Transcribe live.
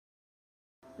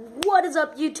What is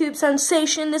up, YouTube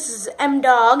sensation? This is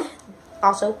M-Dog.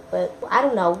 Also, but I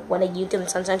don't know what a YouTube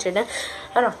sensation is.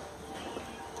 I don't know.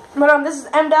 But this is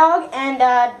M-Dog, and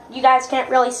you guys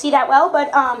can't really see that well, but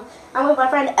I'm with my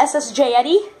friend SSJ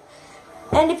Eddie.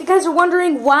 And if you guys are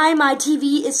wondering why my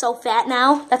TV is so fat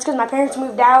now, that's because my parents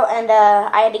moved out and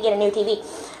I had to get a new TV.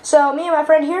 So me and my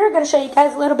friend here are going to show you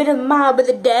guys a little bit of Mob of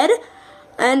the Dead.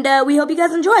 And we hope you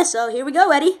guys enjoy. So here we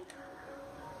go, Eddie.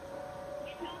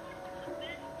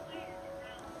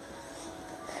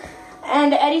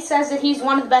 And Eddie says that he's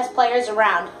one of the best players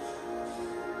around.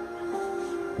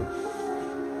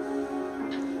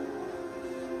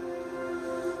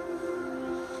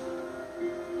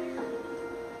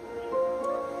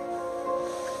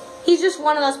 He's just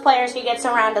one of those players who gets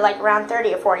around to like around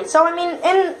 30 or 40. So I mean,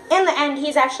 in the end,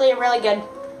 he's actually a really good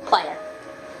player.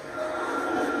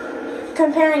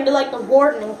 Comparing to like the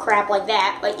Warden and crap like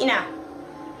that, but you know.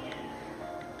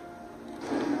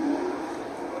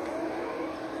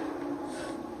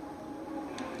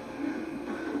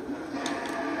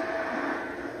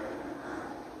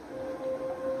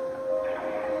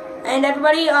 And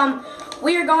everybody,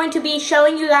 we are going to be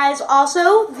showing you guys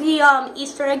also the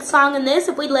Easter egg song in this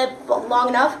if we live long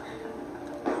enough.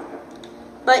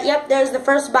 But yep, there's the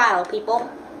first bio, people.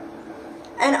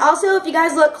 And also, if you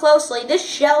guys look closely, this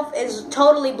shelf is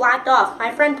totally blocked off. My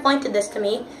friend pointed this to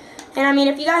me. And I mean,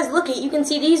 if you guys look at it, you can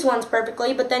see these ones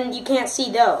perfectly, but then you can't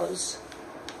see those.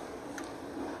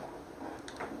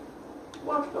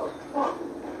 What the fuck?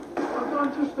 A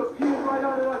gun just appeared right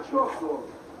out of that truck door.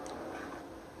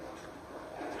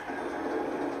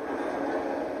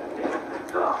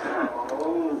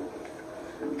 Oh.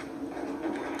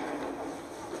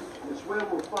 It's where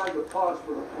we'll find the parts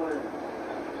for the plane.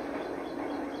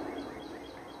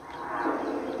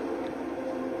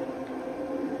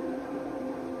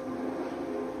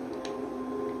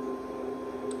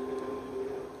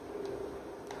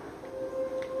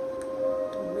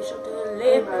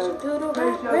 Hey man,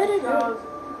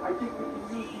 I think we can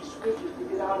use these switches to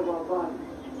get out of our body.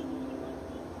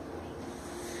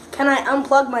 Can I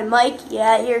unplug my mic?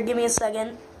 Yeah, here, give me a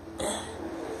second.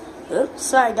 Oops,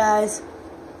 sorry guys.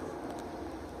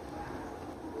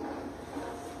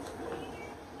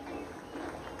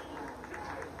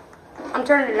 I'm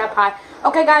turning it up high.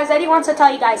 Okay guys, Eddie wants to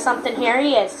tell you guys something. Here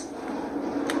he is.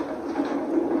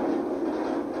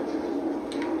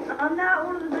 I'm not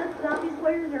one of the best zombie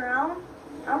players around.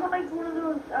 I'm like one of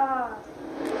those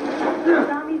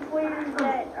zombie players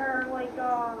that are like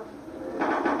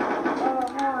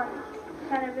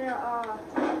kind of in a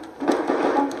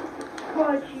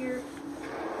clutch here.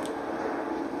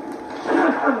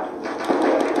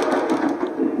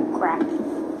 Crap.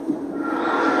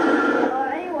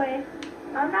 Anyway,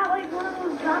 I'm not like one of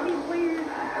those zombie players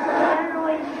that are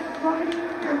like vomiting in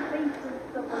your face and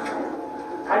stuff like that.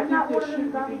 I think there's shit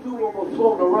we can do when we're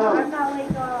floating around.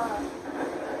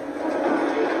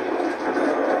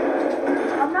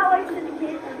 I'm not like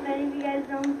Syndicate, if any of you guys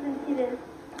know who Syndicate is.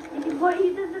 You can put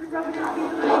users and rub it in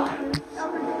people's faces.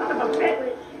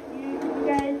 Which you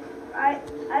guys, I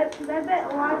bet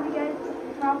a lot of you guys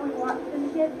probably watch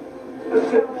Syndicate.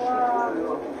 So,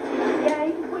 yeah,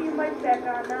 you can put your mic back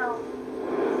on now.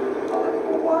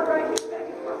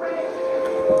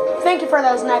 Thank you for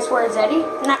those nice words, Eddie.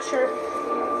 I'm not sure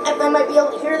if I might be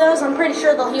able to hear those. I'm pretty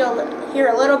sure they'll hear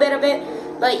a little bit of it.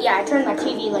 But yeah, I turned my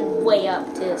TV like way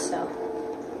up too, so.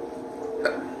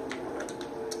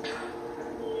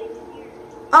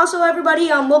 Also, everybody,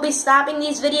 we'll be stopping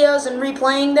these videos and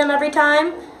replaying them every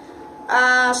time.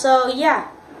 So yeah.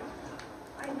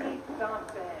 I need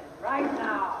something right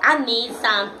now. I need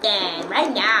something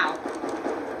right now.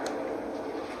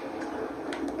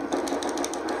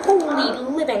 Holy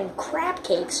living crap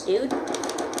cakes, dude.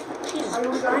 Jesus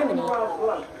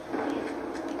criminy.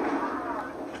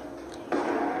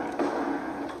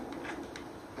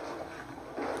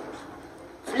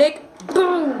 Flick,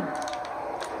 boom.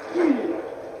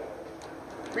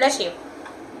 Bless you.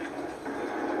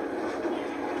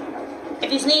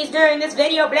 If you sneeze during this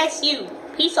video, bless you.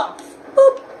 Peace off.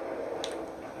 Boop.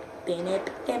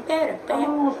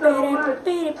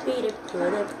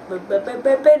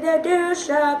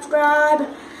 Subscribe.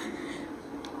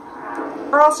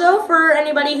 Also, for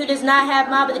anybody who does not have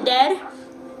Mob of the Dead,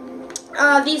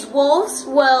 these wolves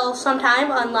will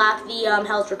sometime unlock the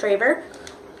Hell's Retriever.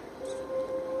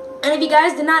 And if you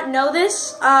guys did not know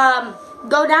this,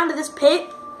 go down to this pit,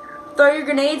 throw your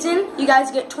grenades in, you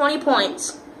guys get 20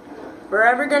 points for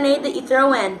every grenade that you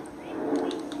throw in.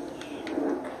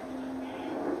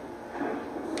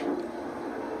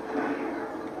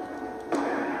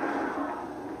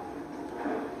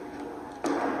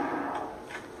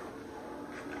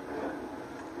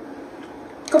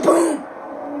 Kaboom!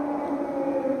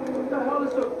 What the hell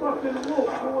is a fucking wolf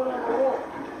doing on the wall?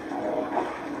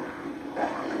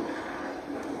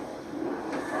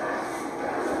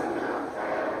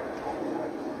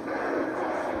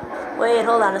 Wait,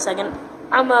 hold on a second.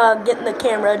 I'm getting the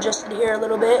camera adjusted here a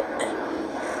little bit.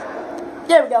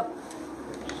 There we go.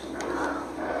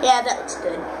 Yeah, that looks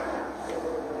good.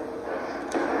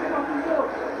 Fucking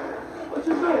wolf. What's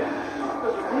it doing?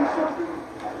 Does it mean something?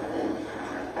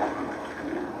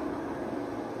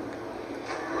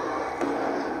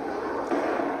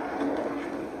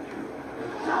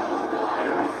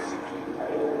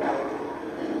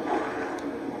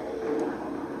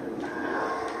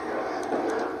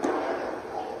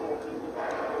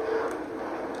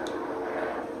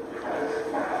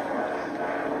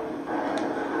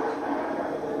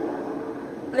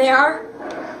 They are?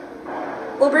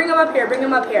 Well, bring them up here. Bring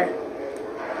them up here.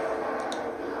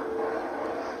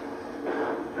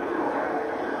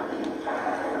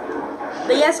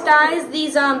 But yes, guys,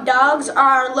 these dogs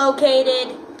are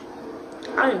located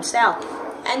on south.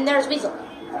 And there's Weasel.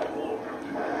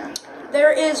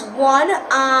 There is one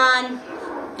on,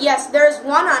 yes, there's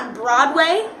one on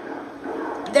Broadway.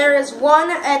 There is one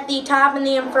at the top in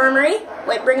the infirmary.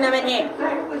 Wait, bring them in here.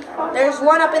 There's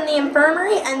one up in the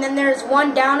infirmary, and then there's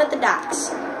one down at the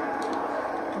docks.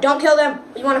 Don't kill them.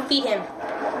 You want to feed him.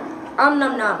 Nom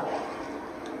nom.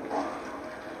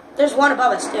 There's one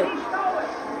above us, too.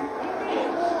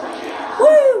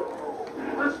 Woo!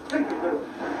 Let's take it there.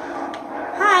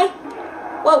 Hi.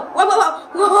 Whoa, whoa, whoa,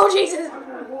 whoa. Whoa, Jesus.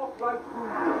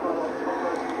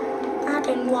 I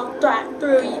can walk right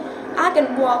through you. I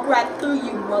can walk right through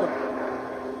you, mother.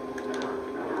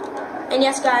 And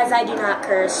yes, guys, I do not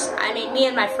curse. I mean, me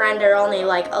and my friend are only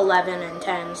like 11 and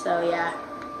 10, so yeah.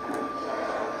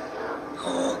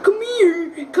 Come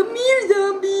here,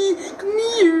 zombie. Come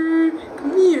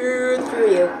here,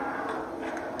 through you.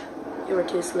 You were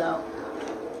too slow.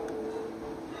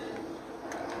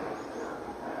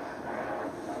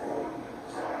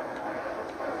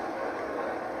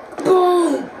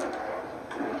 Boom.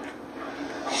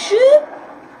 Shoot.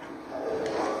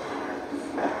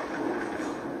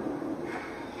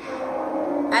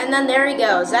 And then there he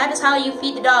goes. That is how you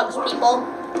feed the dogs, people.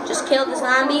 Just kill the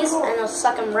zombies and they'll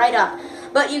suck them right up.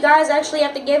 But you guys actually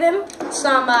have to give him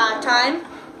some time.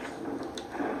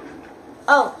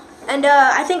 Oh, and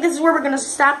I think this is where we're going to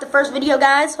stop the first video,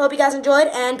 guys. Hope you guys enjoyed,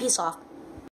 and peace off.